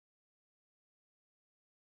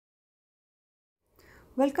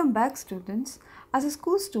Welcome back, students. As a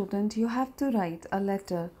school student, you have to write a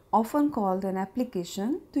letter, often called an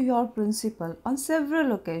application, to your principal on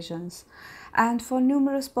several occasions and for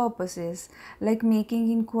numerous purposes like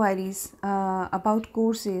making inquiries about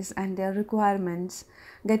courses and their requirements,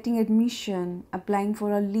 getting admission, applying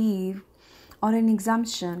for a leave or an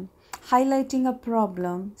exemption, highlighting a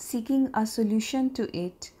problem, seeking a solution to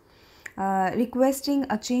it, requesting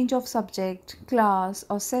a change of subject, class,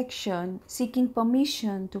 or section, seeking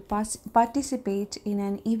permission to participate in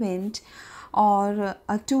an event or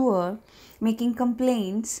a tour, making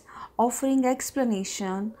complaints, offering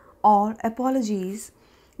explanation or apologies,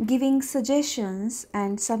 giving suggestions,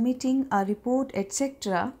 and submitting a report,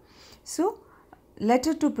 etc. So,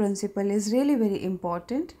 letter to principal is really very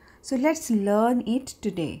important. So, let's learn it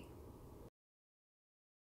today.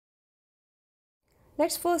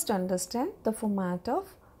 Let's first understand the format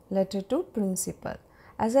of letter to principal.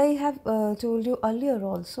 As I have told you earlier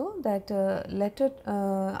also that letter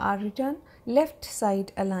are written left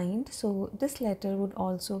side aligned. So, this letter would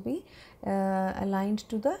also be aligned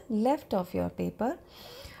to the left of your paper.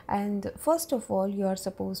 And first of all, you are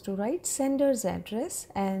supposed to write sender's address,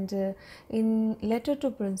 and in letter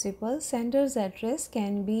to principal, sender's address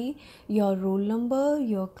can be your roll number,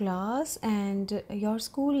 your class, and your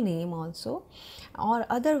school name also. Or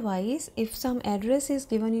otherwise, if some address is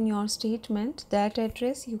given in your statement, that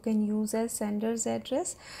address you can use as sender's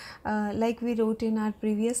address, like we wrote in our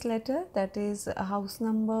previous letter, that is a house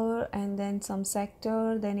number and then some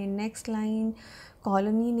sector, then in next line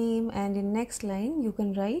colony name, and in next line you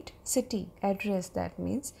can write city address. That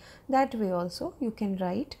means that way also you can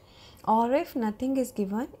write. Or if nothing is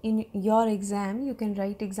given in your exam, you can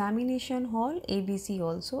write examination hall ABC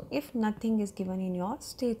also if nothing is given in your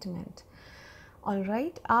statement.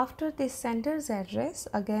 Alright, after this sender's address,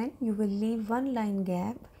 again you will leave one line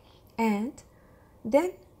gap, and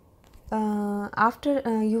then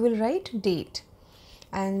after you will write date,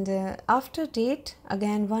 and after date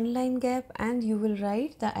again one line gap, and you will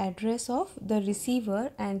write the address of the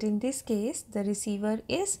receiver, and in this case the receiver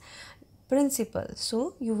is principal.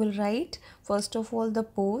 So, you will write first of all the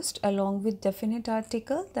post along with definite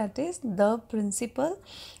article, that is the principal,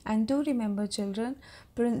 and do remember children,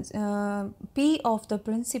 P of the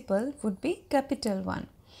principal would be capital one,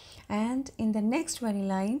 and in the next very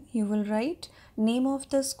line you will write name of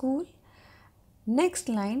the school. Next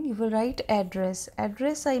line you will write address.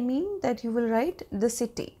 Address, I mean that you will write the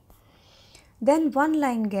city. Then one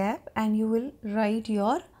line gap and you will write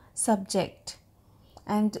your subject.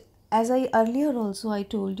 And as I earlier also I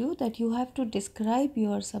told you that you have to describe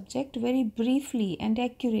your subject very briefly and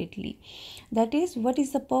accurately. That is, what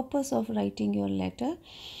is the purpose of writing your letter,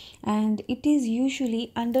 and it is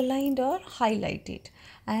usually underlined or highlighted.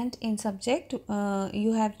 And in subject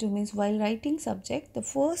you have to, means while writing subject, the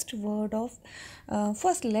first word of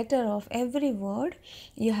first letter of every word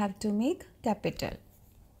you have to make capital.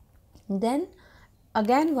 Then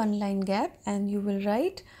again one line gap and you will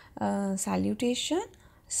write salutation,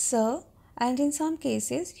 sir, and in some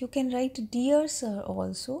cases you can write dear sir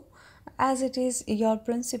also, as it is your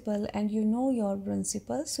principal and you know your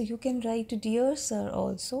principal, so you can write dear sir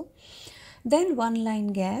also. Then one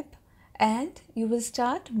line gap and you will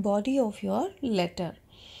start body of your letter.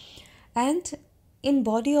 And in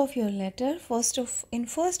body of your letter, in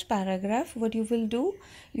first paragraph, what you will do,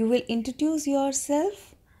 you will introduce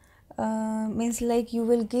yourself, means like you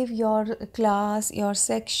will give your class, your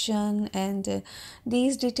section, and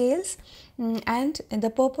these details, and the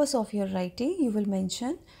purpose of your writing you will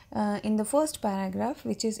mention in the first paragraph,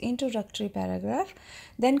 which is introductory paragraph.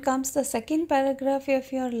 Then comes the second paragraph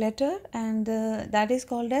of your letter, and that is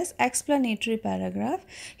called as explanatory paragraph.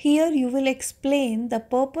 Here you will explain the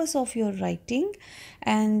purpose of your writing,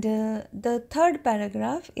 and the third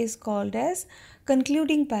paragraph is called as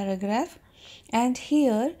concluding paragraph, and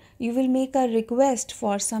here you will make a request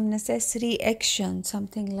for some necessary action,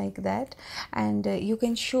 something like that, and you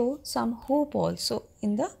can show some hope also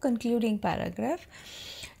in the concluding paragraph.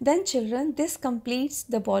 Then children, this completes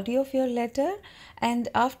the body of your letter, and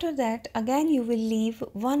after that again you will leave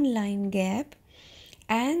one line gap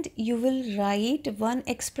and you will write one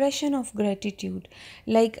expression of gratitude,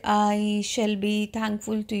 like I shall be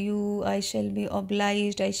thankful to you, I shall be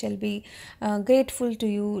obliged, I shall be grateful to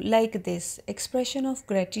you, like this expression of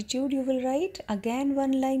gratitude you will write, again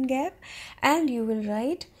one line gap, and you will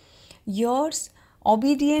write yours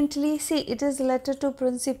obediently. See, it is letter to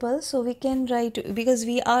principal, so we can write, because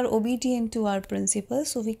we are obedient to our principal,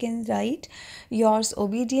 so we can write yours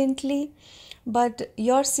obediently, but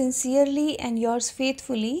yours sincerely and yours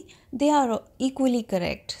faithfully, they are equally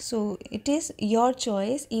correct. So it is your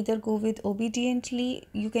choice, either go with obediently,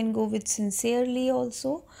 you can go with sincerely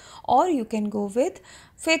also, or you can go with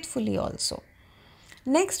faithfully also.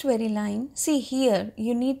 Next very line, see here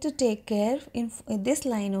you need to take care in this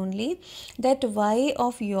line only that Y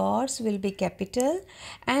of yours will be capital,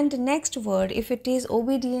 and next word, if it is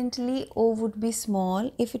obediently, O would be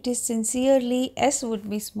small, if it is sincerely, S would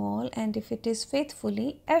be small, and if it is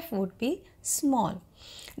faithfully, F would be small.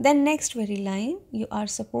 Then next very line, you are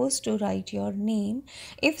supposed to write your name.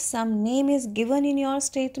 If some name is given in your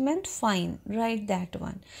statement, fine, write that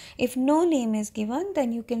one. If no name is given,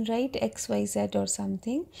 then you can write XYZ or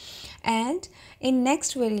something. And in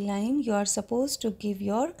next very line, you are supposed to give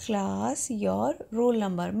your class, your roll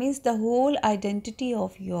number, means the whole identity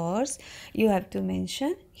of yours you have to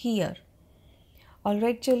mention here.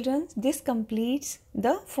 Alright children, this completes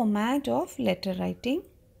the format of letter writing.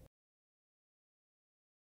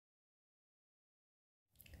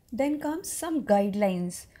 Then comes some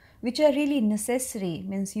guidelines which are really necessary,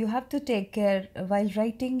 means you have to take care while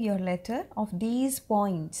writing your letter of these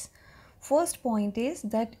points. First point is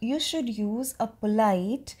that you should use a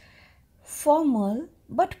polite, formal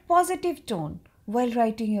but positive tone while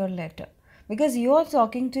writing your letter, because you are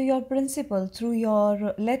talking to your principal through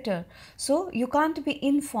your letter, so you can't be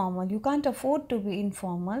informal, you can't afford to be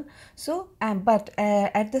informal. So but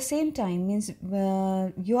at the same time, means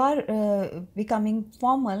you are becoming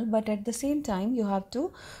formal, but at the same time you have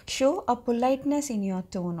to show a politeness in your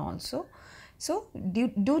tone also. So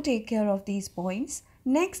do take care of these points.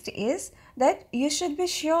 Next is that you should be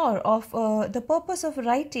sure of the purpose of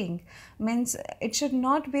writing, means it should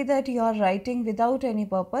not be that you are writing without any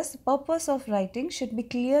purpose. Purpose of writing should be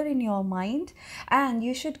clear in your mind, and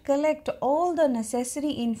you should collect all the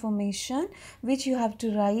necessary information which you have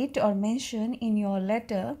to write or mention in your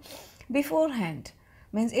letter beforehand.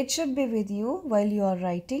 Means it should be with you while you are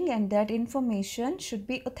writing, and that information should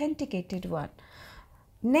be authenticated one.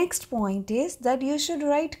 Next point is that you should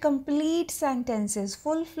write complete sentences,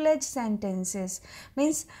 full-fledged sentences,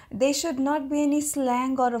 means they should not be any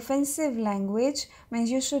slang or offensive language,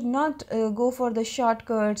 means you should not go for the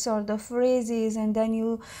shortcuts or the phrases, and then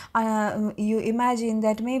you imagine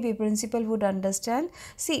that maybe principal would understand.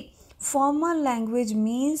 See, formal language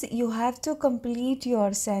means you have to complete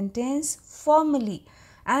your sentence formally,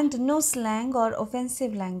 and no slang or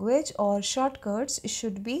offensive language or shortcuts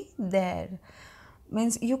should be there.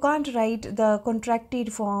 Means you can't write the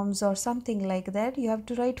contracted forms or something like that, you have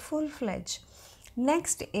to write full-fledged.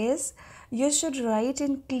 Next is you should write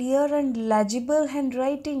in clear and legible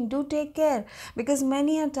handwriting. Do take care, because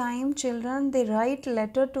many a time children, they write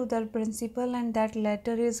letter to their principal and that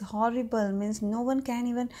letter is horrible, means no one can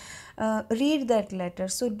even read that letter.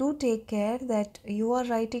 So do take care that you are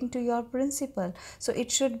writing to your principal, so it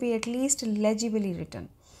should be at least legibly written.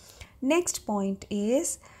 Next point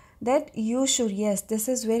is that you should, yes, this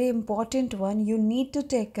is very important one, you need to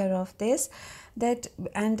take care of this, that,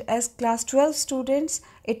 and as class 12 students,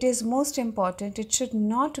 it is most important. It should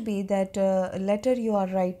not be that letter you are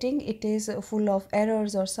writing, it is full of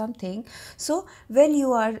errors or something. So when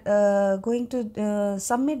you are going to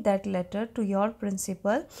submit that letter to your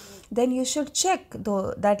principal, then you should check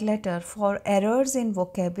that letter for errors in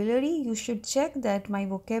vocabulary. You should check that my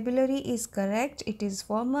vocabulary is correct, it is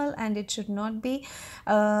formal, and it should not be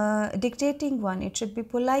dictating one, it should be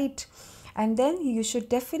polite. And then you should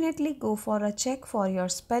definitely go for a check for your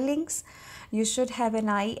spellings. You should have an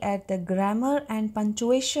eye at the grammar and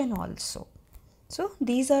punctuation also. So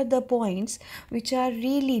these are the points which are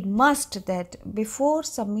really must, that before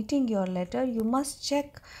submitting your letter you must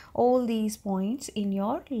check all these points in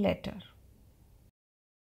your letter.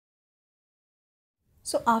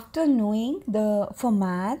 So after knowing the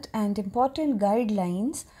format and important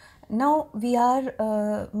guidelines, now we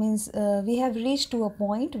are we have reached to a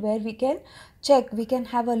point where we can check, we can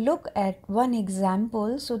have a look at one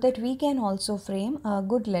example so that we can also frame a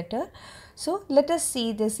good letter. So let us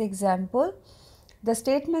see this example. The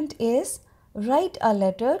statement is, write a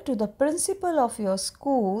letter to the principal of your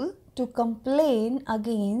school to complain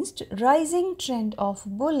against rising trend of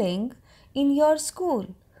bullying in your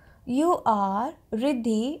school. You are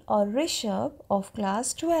Riddhi or Rishabh of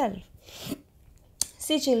class 12.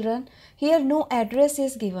 See children, here no address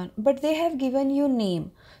is given, but they have given you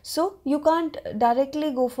name. So you can't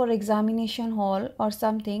directly go for examination hall or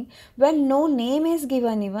something. When no name is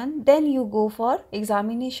given even, then you go for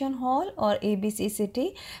examination hall or ABC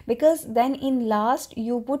city, because then in last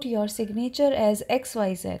you put your signature as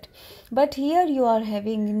XYZ. But here you are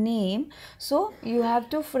having name, so you have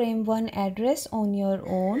to frame one address on your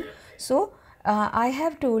own. So I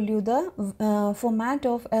have told you the format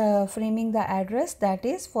of framing the address, that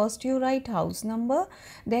is, first you write house number,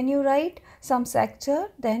 then you write some sector,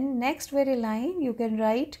 then next very line you can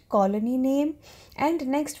write colony name, and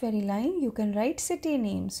next very line you can write city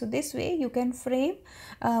name. So this way you can frame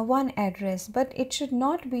one address, but it should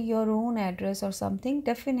not be your own address or something.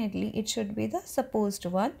 Definitely it should be the supposed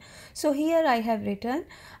one. So here I have written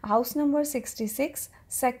house number 66,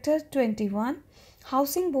 sector 21,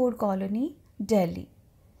 Housing Board Colony, Delhi.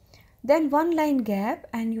 Then one line gap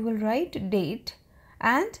and you will write date,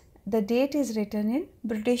 and the date is written in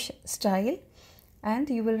British style, and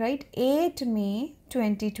you will write 8 May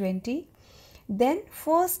 2020. Then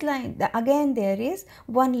first line, again there is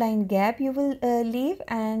one line gap you will leave,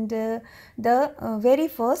 and the very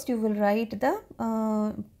first you will write the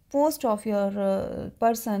post of your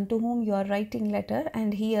person to whom you are writing letter,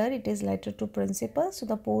 and here it is letter to principal, so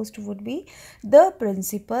the post would be the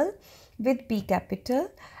principal with P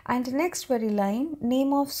capital. And next very line,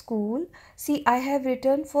 name of school. See, I have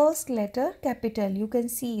written first letter capital. You can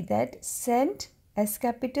see that St. S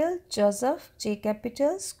capital, Joseph J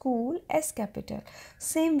capital, school S capital.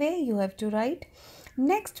 Same way you have to write.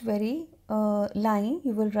 Next very line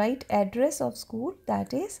you will write address of school,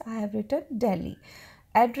 that is I have written Delhi.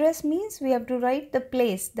 Address means we have to write the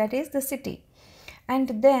place, that is the city.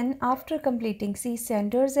 And then after completing, see,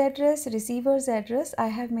 sender's address, receiver's address, I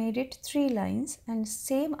have made it 3 lines, and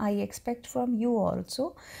same I expect from you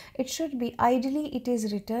also. It should be, ideally it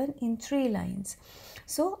is written in 3 lines.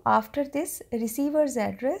 So after this receiver's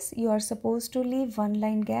address, you are supposed to leave one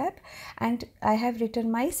line gap, and I have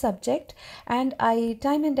written my subject, and I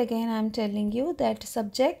time and again I am telling you that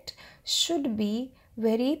subject should be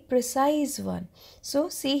very precise one. So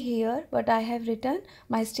see here what I have written.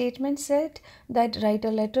 My statement said that write a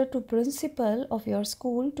letter to principal of your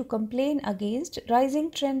school to complain against rising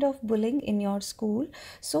trend of bullying in your school.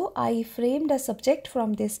 So I framed a subject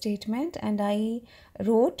from this statement, and I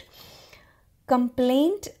wrote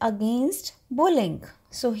complaint against bullying.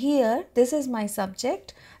 So here this is my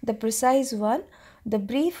subject, the precise one, the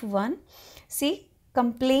brief one. See,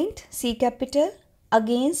 complaint C capital,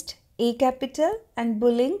 against A capital, and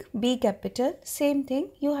bullying B capital. Same thing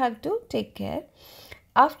you have to take care.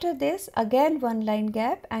 After this again one line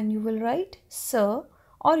gap, and you will write sir,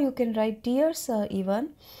 or you can write dear sir even.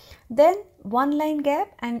 Then one line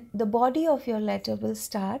gap, and the body of your letter will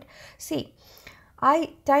start. See,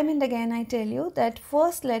 time and again I tell you that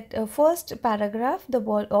first paragraph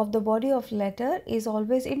of the body of letter is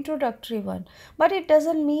always introductory one, but it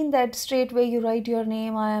doesn't mean that straightway you write your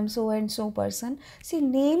name, I am so and so person. See,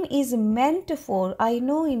 name is meant for, I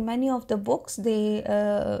know in many of the books they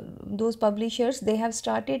those publishers, they have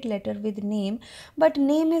started letter with name, but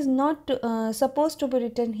name is not supposed to be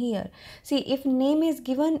written here. See, if name is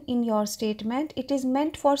given in your statement, it is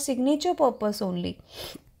meant for signature purpose only.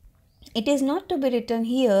 It is not to be written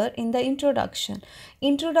here in the introduction.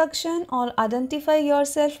 Introduction or identify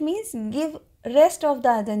yourself means give rest of the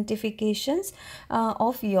identifications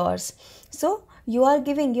of yours. So you are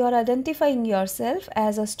identifying yourself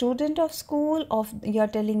as a student of school, you are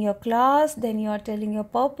telling your class, then you are telling your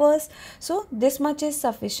purpose. So this much is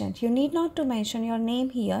sufficient. You need not to mention your name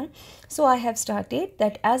here. So I have started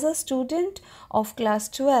that as a student of class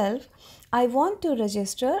 12, I want to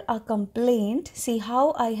register a complaint. See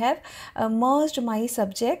how I have merged my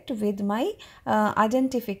subject with my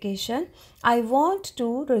identification. I want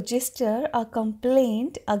to register a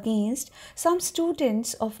complaint against some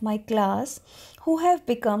students of my class who have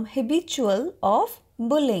become habitual of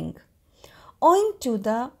bullying. Owing to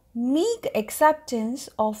the meek acceptance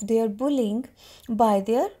of their bullying by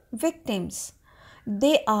their victims,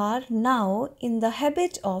 they are now in the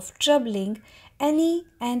habit of troubling any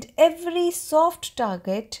and every soft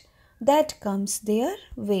target that comes their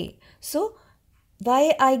way. So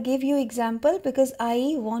why I give you example? Because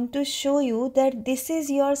I want to show you that this is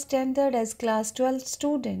your standard as class 12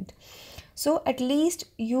 student. So at least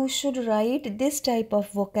you should write this type of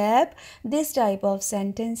vocab, this type of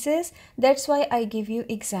sentences. That's why I give you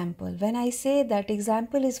example. When I say that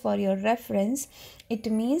example is for your reference,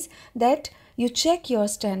 it means that you check your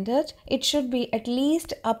standard. It should be at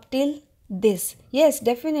least up till this. Yes,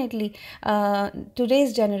 definitely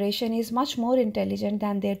today's generation is much more intelligent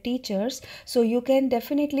than their teachers, so you can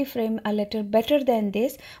definitely frame a letter better than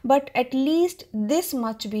this, but at least this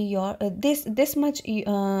much be your this much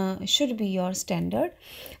should be your standard.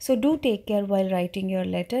 So do take care while writing your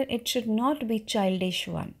letter. It should not be childish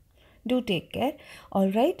one. Do take care. All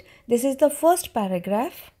right, this is the first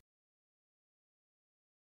paragraph.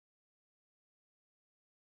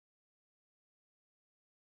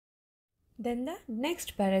 Then the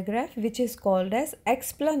next paragraph, which is called as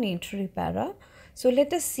explanatory para. So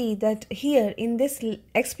let us see that here in this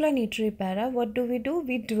explanatory para, what do?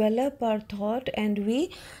 We develop our thought and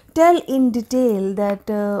we tell in detail that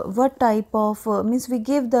what type of means we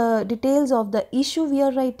give the details of the issue we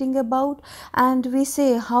are writing about, and we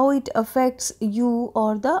say how it affects you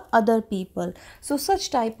or the other people. So such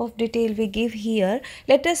type of detail we give here.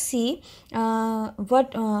 Let us see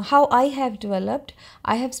what how I have developed.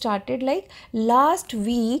 I have started like last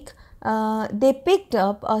week. They picked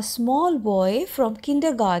up a small boy from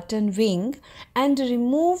kindergarten wing and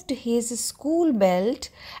removed his school belt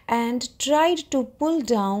and tried to pull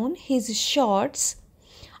down his shorts.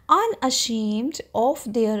 Unashamed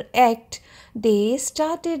of their act, they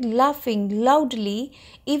started laughing loudly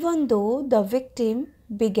even though the victim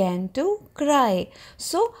began to cry.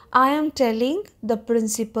 So I am telling the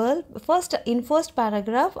principal first. In first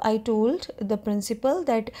paragraph I told the principal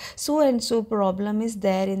that so and so problem is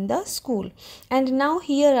there in the school, and now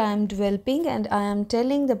here I am developing and I am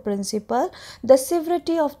telling the principal the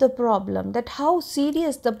severity of the problem, that how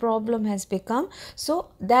serious the problem has become. So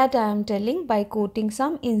that I am telling by quoting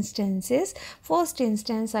some instances. First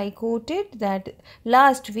instance I quoted that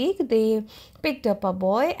last week they picked up a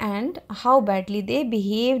boy and how badly they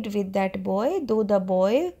behaved with that boy. Though the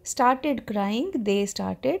boy started crying, they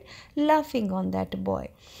started laughing on that boy.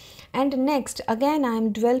 And next again I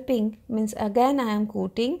am developing, means again I am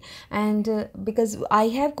quoting, and because I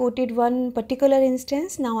have quoted one particular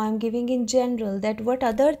instance, now I am giving in general that what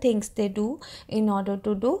other things they do in order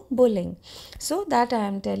to do bullying. So that I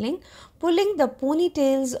am telling, pulling the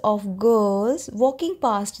ponytails of girls walking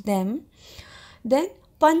past them, then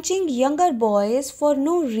punching younger boys for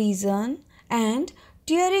no reason, and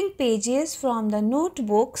tearing pages from the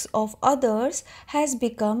notebooks of others has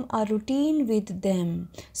become a routine with them.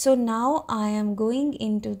 So now I am going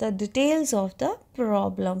into the details of the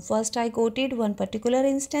problem. First I quoted one particular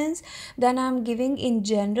instance, then I am giving in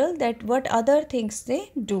general that what other things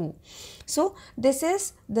they do. So this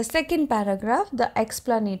is the second paragraph, the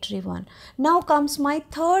explanatory one. Now comes my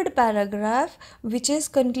third paragraph, which is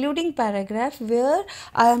concluding paragraph, where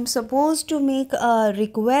I am supposed to make a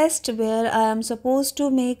request, where I am supposed to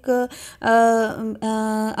make a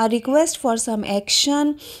request for some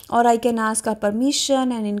action, or I can ask a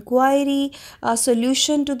permission, an inquiry, a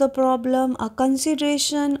solution to the problem, a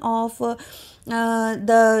consideration of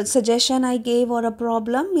the suggestion I gave or a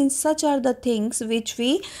problem. Means such are the things which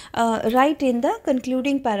we write in the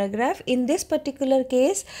concluding paragraph. In this particular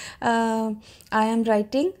case I am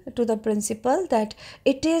writing to the principal that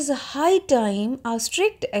it is high time a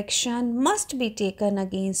strict action must be taken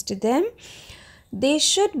against them. They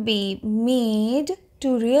should be made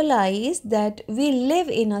to realize that we live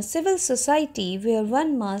in a civil society where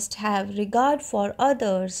one must have regard for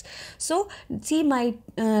others. So see my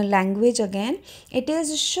language again. It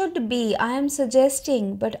is should be. I am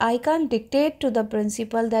suggesting, but I can't dictate to the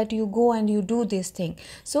principal that you go and you do this thing.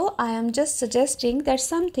 So I am just suggesting that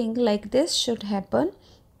something like this should happen.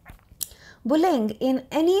 Bullying in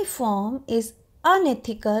any form is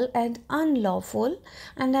unethical and unlawful,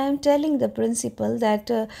 and I am telling the principal that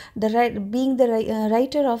being the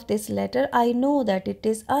writer of this letter, I know that it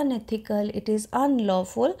is unethical, it is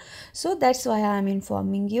unlawful. So that's why I am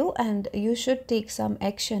informing you, and you should take some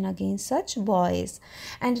action against such boys.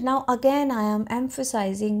 And now again I am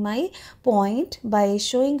emphasizing my point by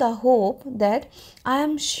showing a hope that I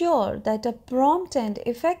am sure that a prompt and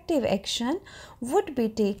effective action would be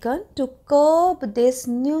taken to curb this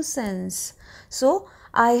nuisance. So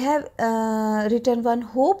I have written one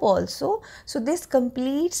hope also. So this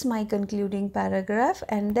completes my concluding paragraph,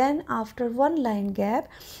 and then after one line gap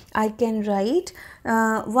I can write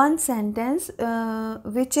one sentence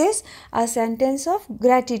which is a sentence of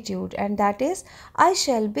gratitude, and that is, I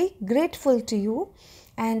shall be grateful to you.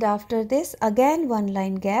 And after this again one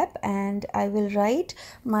line gap, and I will write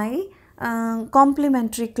my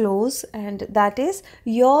complimentary clause, and that is,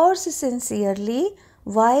 yours sincerely.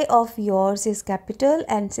 Y of yours is capital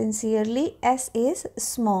and sincerely S is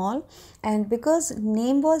small, and because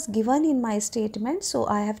name was given in my statement, so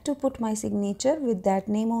I have to put my signature with that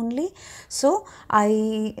name only. So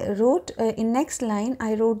I wrote in next line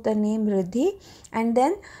I wrote the name Riddhi, and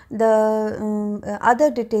then the other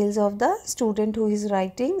details of the student who is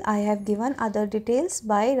writing, I have given other details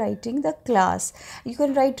by writing the class. You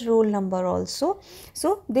can write roll number also.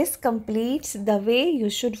 So this completes the way you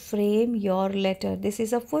should frame your letter. This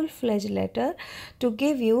is a full-fledged letter to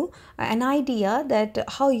give you an idea that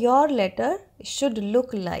how your letter should look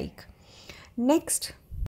like. Next.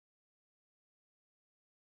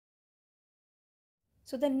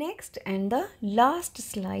 So the next and the last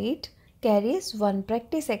slide carries one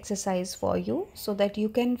practice exercise for you so that you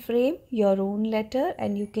can frame your own letter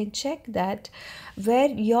and you can check that where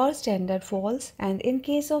your standard falls, and in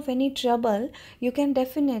case of any trouble you can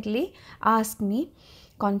definitely ask me,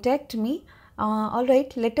 contact me.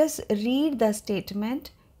 Alright, let us read the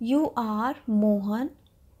statement. You are Mohan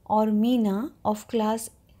or Meena of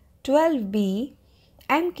class 12B,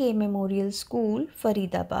 MK Memorial School,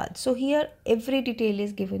 Faridabad. So here every detail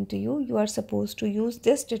is given to you. You are supposed to use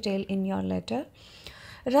this detail in your letter.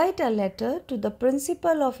 Write a letter to the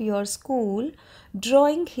principal of your school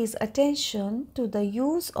drawing his attention to the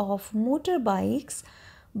use of motorbikes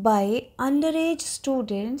by underage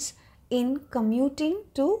students in commuting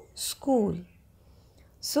to school.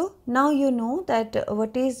 So now you know that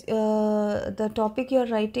what is the topic you are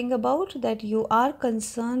writing about, that you are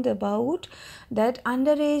concerned about that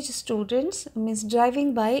underage students, means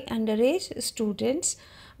driving by underage students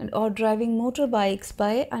or driving motorbikes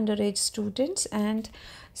by underage students, and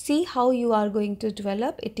see how you are going to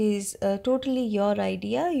develop. It is totally your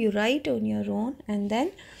idea. You write on your own, and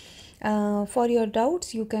then for your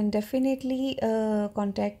doubts you can definitely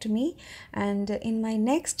contact me, and in my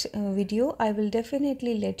next video I will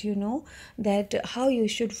definitely let you know that how you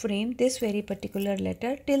should frame this very particular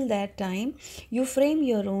letter. Till that time you frame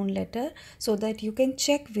your own letter so that you can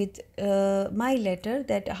check with my letter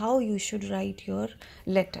that how you should write your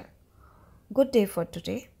letter. Good day for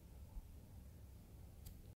today.